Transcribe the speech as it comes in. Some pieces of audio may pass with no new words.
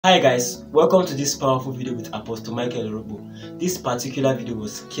Hi guys, welcome to this powerful video with Apostle Michael Orokpo. This particular video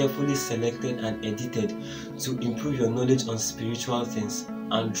was carefully selected and edited to improve your knowledge on spiritual things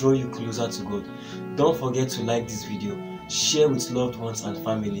and draw you closer to God. Don't forget to like this video, share with loved ones and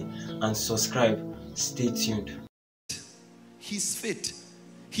family, and subscribe. Stay tuned. His faith.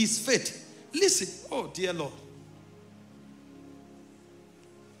 His faith. Listen, oh dear Lord.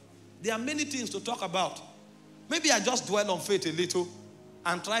 There are many things to talk about. Maybe I just dwell on faith a little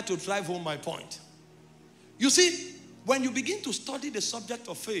and try to drive home my point. You see, when you begin to study the subject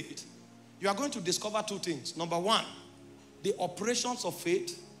of faith, you are going to discover two things. Number one, the operations of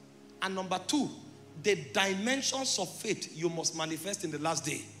faith. And number two, the dimensions of faith you must manifest in the last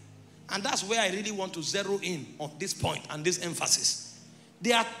day. And that's where I really want to zero in on this point and this emphasis.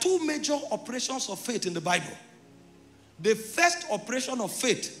 There are two major operations of faith in the Bible. The first operation of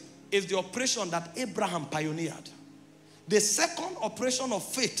faith is the operation that Abraham pioneered. The second operation of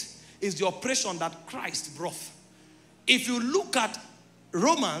faith is the operation that Christ brought. If you look at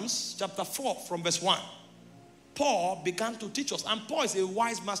Romans chapter 4 from verse 1, Paul began to teach us. And Paul is a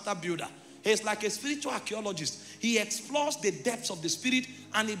wise master builder. He's like a spiritual archaeologist. He explores the depths of the spirit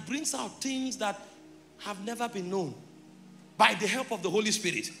and he brings out things that have never been known by the help of the Holy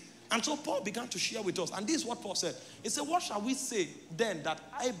Spirit. And so Paul began to share with us. And this is what Paul said. He said, what shall we say then that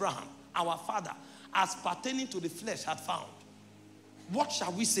Abraham, our father, as pertaining to the flesh had found? What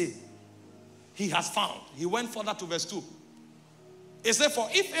shall we say he has found? He went further to verse 2. He said, for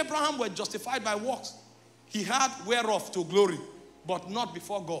if Abraham were justified by works, he had whereof to glory, but not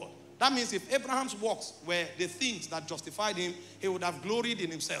before God. That means if Abraham's works were the things that justified him, he would have gloried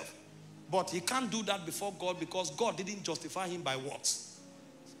in himself. But he can't do that before God because God didn't justify him by works.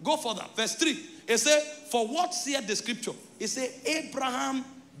 Go further. Verse 3. It said, for what saith the scripture? It said, Abraham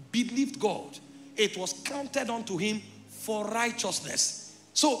believed God. It was counted unto him for righteousness.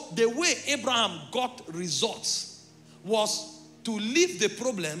 So the way Abraham got results was to leave the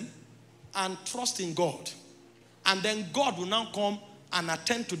problem and trust in God. And then God will now come and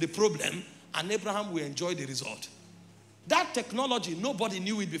attend to the problem and Abraham will enjoy the result. That technology, nobody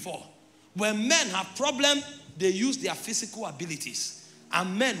knew it before. When men have problems, they use their physical abilities.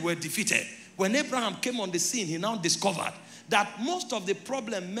 And men were defeated. When Abraham came on the scene, he now discovered that most of the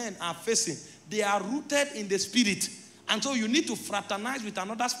problems men are facing, they are rooted in the spirit. And so you need to fraternize with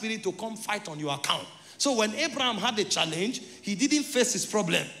another spirit to come fight on your account. So when Abraham had a challenge, he didn't face his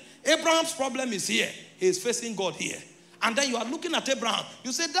problem. Abraham's problem is here. He is facing God here. And then you are looking at Abraham.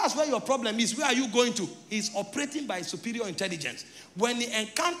 You say, that's where your problem is. Where are you going to? He's operating by superior intelligence. When he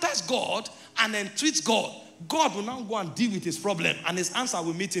encounters God and entreats God, God will now go and deal with his problem. And his answer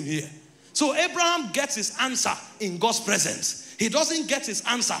will meet him here. So Abraham gets his answer in God's presence. He doesn't get his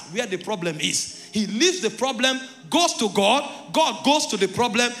answer where the problem is. He leaves the problem, goes to God. God goes to the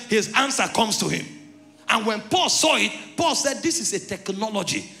problem. His answer comes to him. And when Paul saw it, Paul said, this is a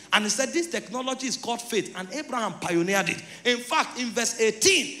technology. And he said, this technology is called faith. And Abraham pioneered it. In fact, in verse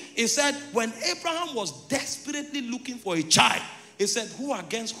 18, he said, when Abraham was desperately looking for a child, he said, who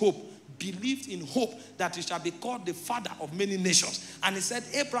against hope believed in hope that he shall be called the father of many nations. And he said,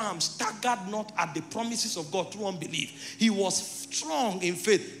 Abraham staggered not at the promises of God through unbelief. He was strong in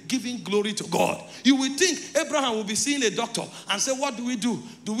faith, giving glory to God. You will think Abraham will be seeing a doctor and say, what do we do?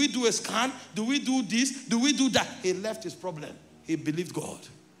 Do we do a scan? Do we do this? Do we do that? He left his problem. He believed God.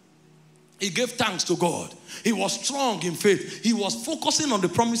 He gave thanks to God. He was strong in faith. He was focusing on the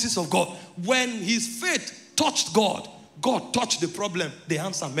promises of God. When his faith touched God, God touched the problem. The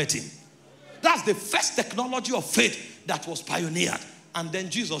answer met him. That's the first technology of faith that was pioneered. And then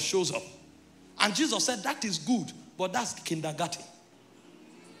Jesus shows up. And Jesus said, that is good, but that's kindergarten.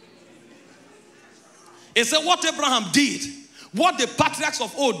 He said, what Abraham did, what the patriarchs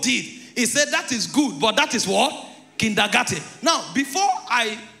of old did, he said, that is good, but that is what? Kindergarten. Now, before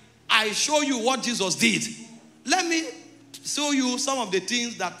I show you what Jesus did, let me show you some of the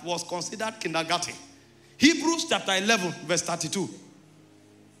things that was considered kindergarten. Hebrews chapter 11, verse 32.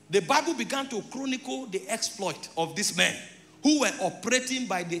 The Bible began to chronicle the exploit of these men who were operating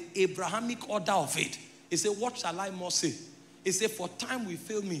by the Abrahamic order of faith. He said, what shall I more say? He said, for time will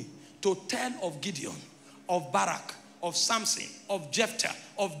fail me to tell of Gideon, of Barak, of Samson, of Jephthah,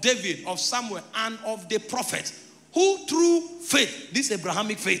 of David, of Samuel, and of the prophets, who through faith, this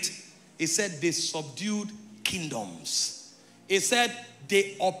Abrahamic faith, he said they subdued kingdoms. He said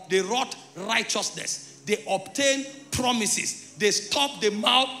they wrought righteousness. They obtained promises. They stopped the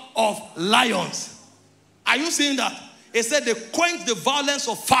mouth of lions. Are you seeing that? He said they quenched the violence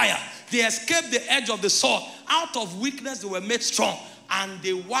of fire. They escaped the edge of the sword. Out of weakness they were made strong. And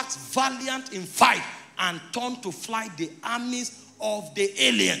they waxed valiant in fight and turned to flight the armies of the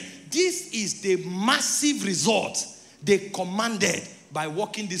alien. This is the massive result they commanded by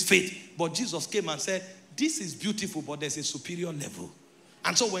walking this faith. But Jesus came and said, this is beautiful, but there's a superior level.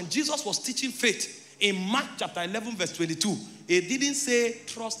 And so when Jesus was teaching faith in Mark chapter 11 verse 22, he didn't say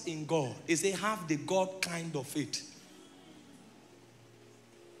trust in God. He said have the God kind of faith.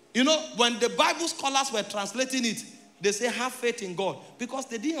 You know, when the Bible scholars were translating it, they say have faith in God, because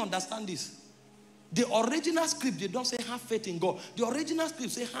they didn't understand this. The original script, they don't say have faith in God. The original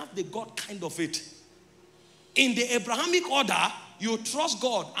script say have the God kind of faith. In the Abrahamic order, you trust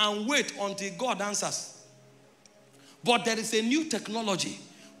God and wait until God answers. But there is a new technology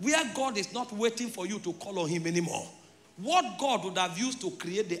where God is not waiting for you to call on him anymore. What God would have used to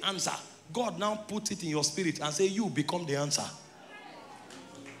create the answer, God now puts it in your spirit and say you become the answer.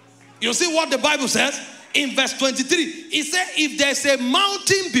 You see what the Bible says? In verse 23, it says, if there's a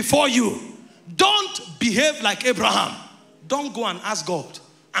mountain before you, don't behave like Abraham. Don't go and ask God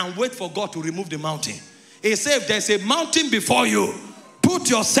and wait for God to remove the mountain. He said, if there's a mountain before you, put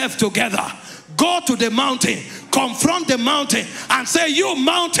yourself together. Go to the mountain, confront the mountain, and say, you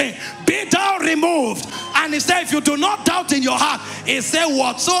mountain, be thou removed. And he said, if you do not doubt in your heart, he said,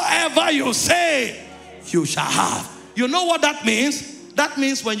 whatsoever you say, you shall have. You know what that means? That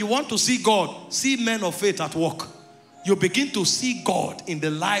means when you want to see God, see men of faith at work. You begin to see God in the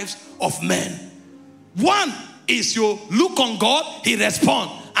lives of men. One is you look on God, he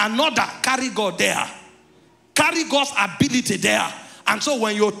responds. Another, carry God there. Carry God's ability there. And so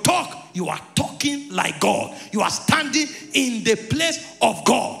when you talk, you are talking like God. You are standing in the place of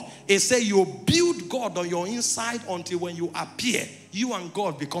God. It says you build God on your inside until when you appear, you and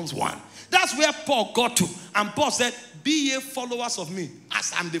God becomes one. That's where Paul got to. And Paul said, be ye followers of me,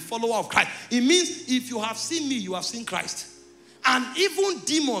 as I'm the follower of Christ. It means if you have seen me, you have seen Christ. And even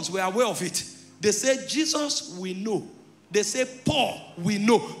demons were aware of it. They said, Jesus, we know. They say, Paul, we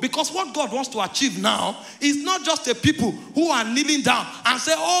know. Because what God wants to achieve now is not just the people who are kneeling down and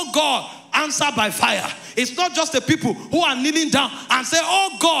say, oh God, answer by fire. It's not just the people who are kneeling down and say,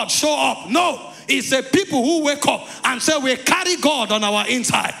 oh God, show up. No. It's the people who wake up and say, we carry God on our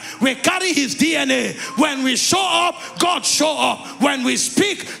inside. We carry his DNA. When we show up, God show up. When we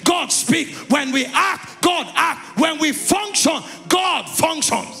speak, God speak. When we act, God act. When we function, God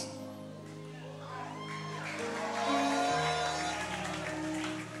functions.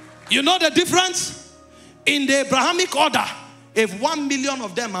 You know the difference? In the Abrahamic order, if 1 million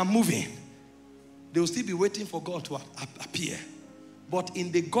of them are moving, they will still be waiting for God to appear. But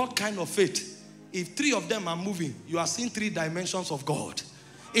in the God kind of faith, if 3 of them are moving, you are seeing 3 dimensions of God.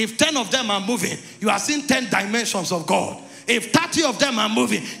 If 10 of them are moving, you are seeing 10 dimensions of God. If 30 of them are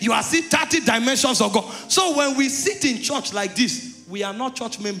moving, you are seeing 30 dimensions of God. So when we sit in church like this, we are not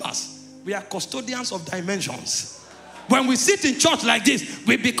church members. We are custodians of dimensions. When we sit in church like this,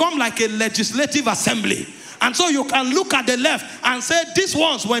 we become like a legislative assembly. And so you can look at the left and say, these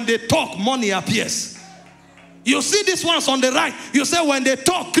ones, when they talk, money appears. You see these ones on the right, you say when they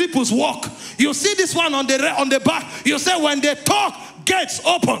talk, cripples walk. You see this one on the back, you say when they talk, gates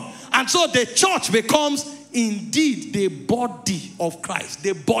open. And so the church becomes indeed the body of Christ,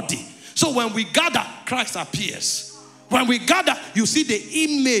 the body. So when we gather, Christ appears. When we gather, you see the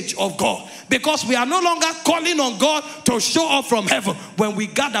image of God. Because we are no longer calling on God to show up from heaven. When we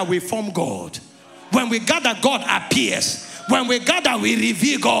gather, we form God. When we gather, God appears. When we gather, we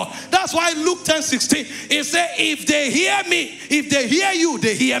reveal God. That's why Luke 10:16, it says, if they hear me, if they hear you,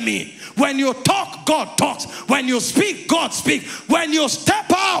 they hear me. When you talk, God talks. When you speak, God speaks. When you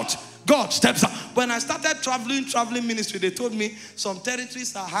step out, God steps out. When I started traveling ministry, they told me some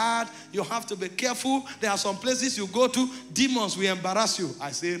territories are hard. You have to be careful. There are some places you go to, demons will embarrass you.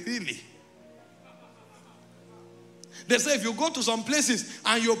 I say, really? They say if you go to some places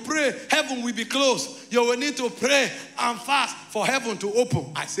and you pray, heaven will be closed. You will need to pray and fast for heaven to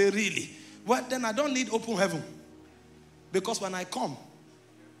open. I say, really? Well, then I don't need open heaven. Because when I come,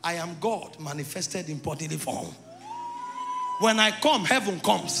 I am God manifested in bodily form. When I come, heaven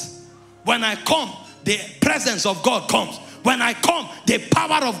comes. When I come, the presence of God comes. When I come, the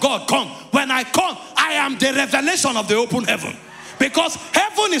power of God comes. When I come, I am the revelation of the open heaven. Because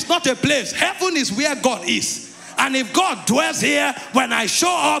heaven is not a place. Heaven is where God is. And if God dwells here, when I show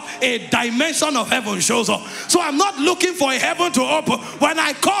up, a dimension of heaven shows up. So I'm not looking for a heaven to open. When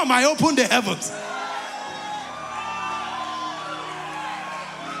I come, I open the heavens.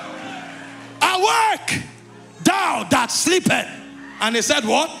 Awake, thou that sleepeth. And he said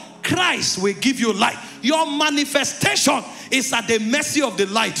what? Christ will give you light. Your manifestation is at the mercy of the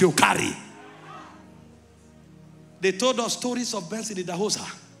light you carry. They told us stories of Benson Idahosa.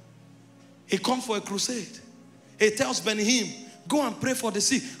 He come for a crusade. He tells Benihim, Go and pray for the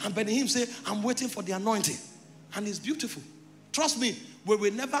sick. And Benny Hinn say, I'm waiting for the anointing. And it's beautiful. Trust me, we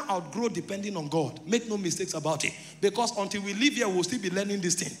will never outgrow depending on God. Make no mistakes about it. Because until we live here, we'll still be learning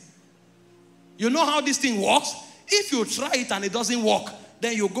this thing. You know how this thing works? If you try it and it doesn't work,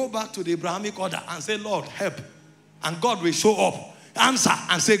 then you go back to the Abrahamic order and say, Lord, help. And God will show up, answer,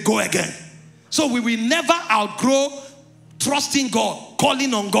 and say, go again. So we will never outgrow trusting God,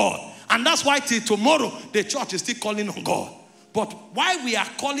 calling on God. And that's why till tomorrow, the church is still calling on God. But while we are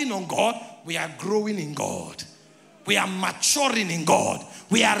calling on God, we are growing in God. We are maturing in God.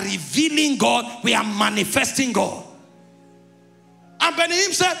 We are revealing God. We are manifesting God. And Benny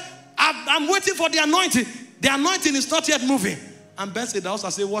Hinn said, I'm waiting for the anointing. The anointing is not yet moving. And Ben said, I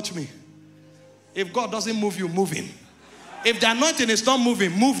say, watch me. If God doesn't move you, move him. If the anointing is not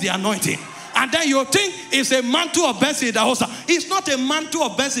moving, move the anointing. And then you think it's a mantle of Benson Idahosa. It's not a mantle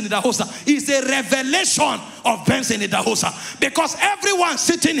of Benson Idahosa. It's a revelation of Benson Idahosa. Because everyone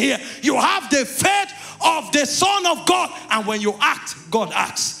sitting here, you have the faith of the Son of God. And when you act, God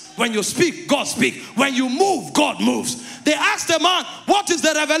acts. When you speak, God speaks. When you move, God moves. They asked the man, what is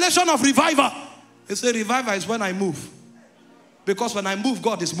the revelation of revival? He said, revival is when I move. Because when I move,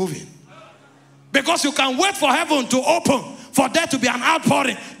 God is moving. Because you can wait for heaven to open, for there to be an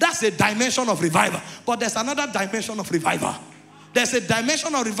outpouring. That's a dimension of revival. But there's another dimension of revival. There's a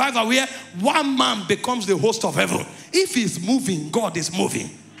dimension of revival where one man becomes the host of heaven. If he's moving, God is moving.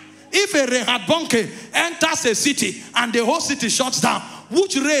 If a Reinhard Bonnke enters a city and the whole city shuts down,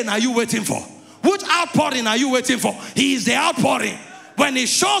 which rain are you waiting for? Which outpouring are you waiting for? He is the outpouring. When he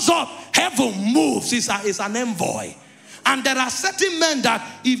shows up, heaven moves. It's an envoy. And there are certain men that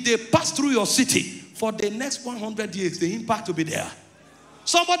if they pass through your city, for the next 100 years, the impact will be there.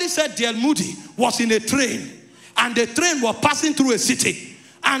 Somebody said D.L. Moody was in a train, and the train was passing through a city.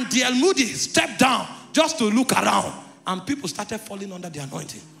 And D.L. Moody stepped down just to look around, and people started falling under the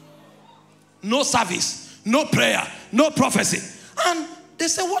anointing. No service, no prayer, no prophecy. And they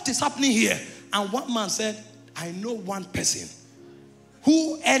said, what is happening here? And one man said, I know one person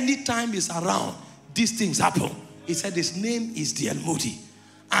who anytime is around, these things happen. He said his name is D.L. Moody.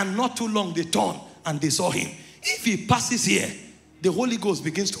 And not too long they turned and they saw him. If he passes here, the Holy Ghost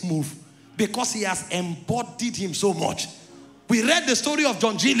begins to move because he has embodied him so much. We read the story of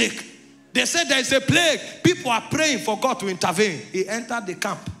John G. Lake. They said there is a plague. People are praying for God to intervene. He entered the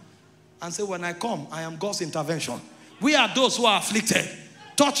camp and said, when I come, I am God's intervention. We are those who are afflicted.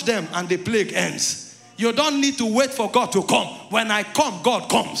 Touch them and the plague ends. You don't need to wait for God to come. When I come, God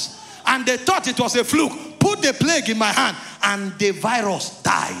comes. And they thought it was a fluke. Put the plague in my hand and the virus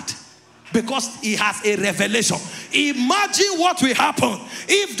died. Because he has a revelation. Imagine what will happen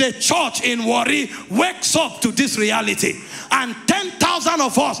if the church in Warri wakes up to this reality. And 10,000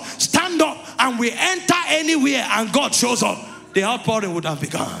 of us stand up and we enter anywhere and God shows up. The outpouring would have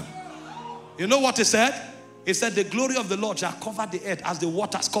begun. You know what he said? He said the glory of the Lord shall cover the earth as the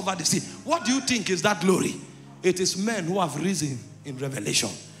waters cover the sea. What do you think is that glory? It is men who have risen in revelation.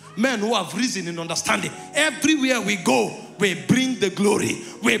 Men who have risen in understanding. Everywhere we go, we bring the glory.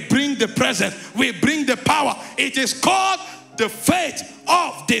 We bring the presence. We bring the power. It is called the faith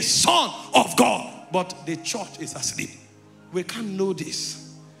of the Son of God. But the church is asleep. We can't know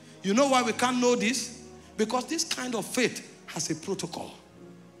this. You know why we can't know this? Because this kind of faith has a protocol.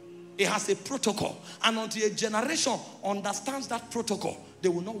 It has a protocol. And until a generation understands that protocol, they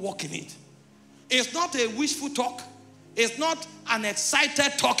will not walk in it. It's not a wishful talk. It's not an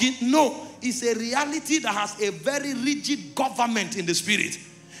excited talking. No, it's a reality that has a very rigid government in the spirit.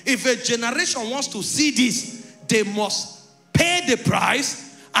 If a generation wants to see this, they must pay the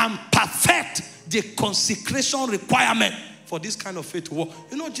price and perfect the consecration requirement for this kind of faith to work.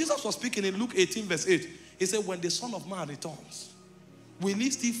 You know, Jesus was speaking in Luke 18 verse 8. He said, when the Son of Man returns, will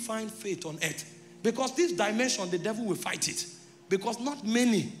he still find faith on earth? Because this dimension, the devil will fight it. Because not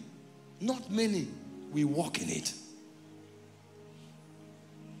many will walk in it.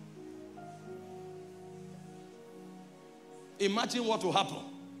 Imagine what will happen.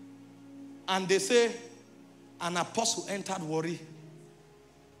 And they say an apostle entered Warri.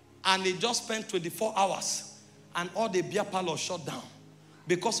 And he just spent 24 hours. And all the beer parlors shut down.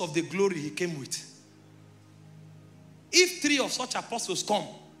 Because of the glory he came with. If 3 of such apostles come,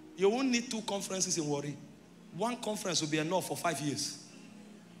 you won't need 2 conferences in Warri. 1 conference will be enough for 5 years.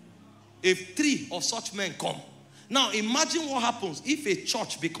 If 3 of such men come. Now imagine what happens if a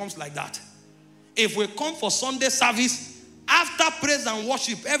church becomes like that. If we come for Sunday service, after praise and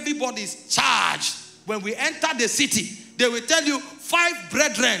worship, everybody is charged. When we enter the city, they will tell you 5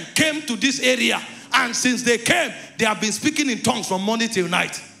 brethren came to this area. And since they came, they have been speaking in tongues from morning till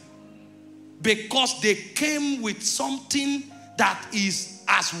night. Because they came with something that is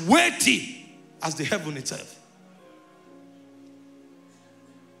as weighty as the heaven itself.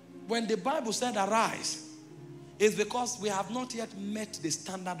 When the Bible said arise, it's because we have not yet met the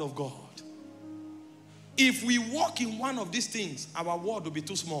standard of God. If we walk in one of these things, our world will be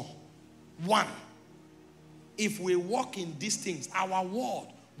too small. One. If we walk in these things, our world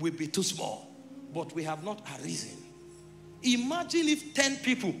will be too small. But we have not arisen. Imagine if 10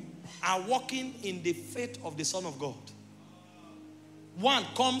 people are walking in the faith of the Son of God. One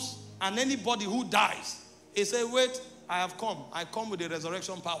comes and anybody who dies, he says, wait, I have come. I come with the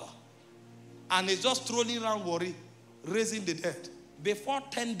resurrection power. And he's just strolling around worry, raising the dead. Before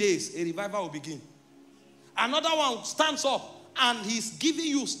 10 days, a revival will begin. Another one stands up and he's giving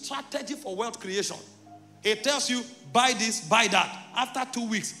you strategy for wealth creation. He tells you, buy this, buy that. After 2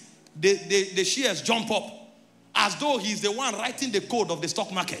 weeks, the shares jump up as though he's the one writing the code of the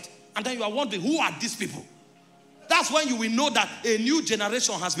stock market. And then you are wondering, who are these people? That's when you will know that a new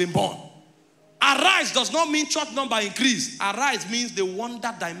generation has been born. Arise does not mean church number increase. Arise means the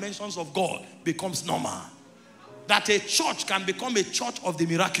wonder dimensions of God becomes normal. That a church can become a church of the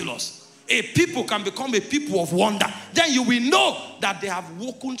miraculous. A people can become a people of wonder. Then you will know that they have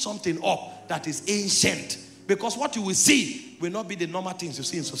woken something up that is ancient. Because what you will see will not be the normal things you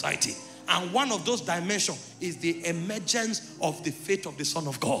see in society. And one of those dimensions is the emergence of the faith of the Son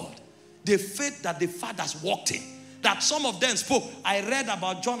of God. The faith that the fathers walked in. That some of them spoke. I read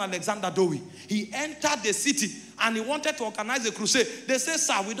about John Alexander Dowie. He entered the city and he wanted to organize a crusade. They said,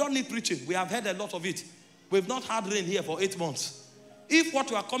 sir, we don't need preaching. We have heard a lot of it. We've not had rain here for 8 months. If what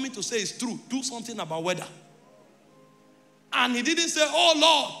you are coming to say is true, do something about weather. And he didn't say, oh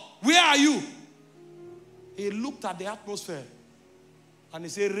Lord, where are you? He looked at the atmosphere and he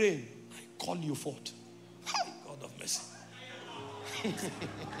said, rain, I call you forth. God of mercy.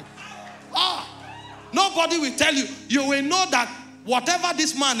 Nobody will tell you. You will know that whatever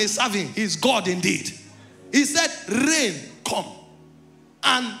this man is serving is God indeed. He said, rain, come.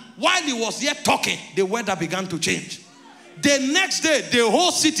 And while he was yet talking, the weather began to change. The next day, the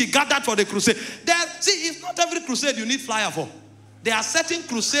whole city gathered for the crusade. See, it's not every crusade you need flyer for. There are certain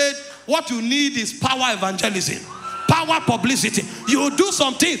crusades, what you need is power evangelism, power publicity. You do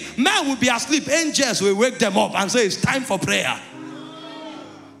something, men will be asleep, angels will wake them up and say, it's time for prayer.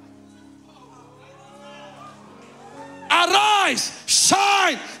 Arise,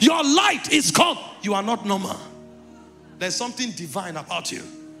 shine, your light is come. You are not normal. There's something divine about you.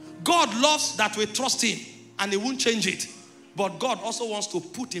 God loves that we trust him and he won't change it. But God also wants to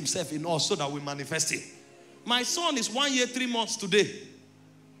put himself in us so that we manifest it. My son is 1 year, 3 months today.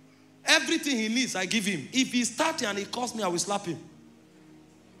 Everything he needs, I give him. If he's 30 and he calls me, I will slap him.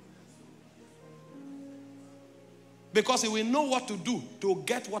 Because he will know what to do to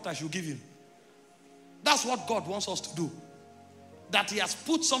get what I should give him. That's what God wants us to do. That he has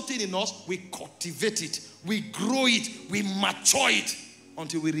put something in us, we cultivate it, we grow it, we mature it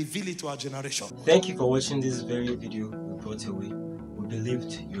until we reveal it to our generation. Thank you for watching this very video we brought your way. We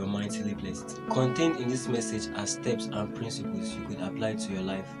believed you are mightily blessed. Contained in this message are steps and principles you could apply to your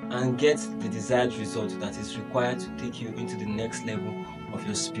life and get the desired result that is required to take you into the next level of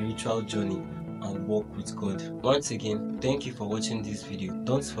your spiritual journey and walk with God. Once again, thank you for watching this video.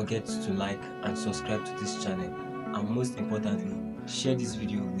 Don't forget to like and subscribe to this channel, and most importantly, share this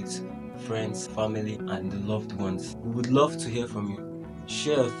video with friends, family and the loved ones. We would love to hear from you.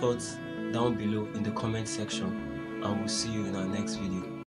 Share your thoughts down below in the comment section, and we'll see you in our next video.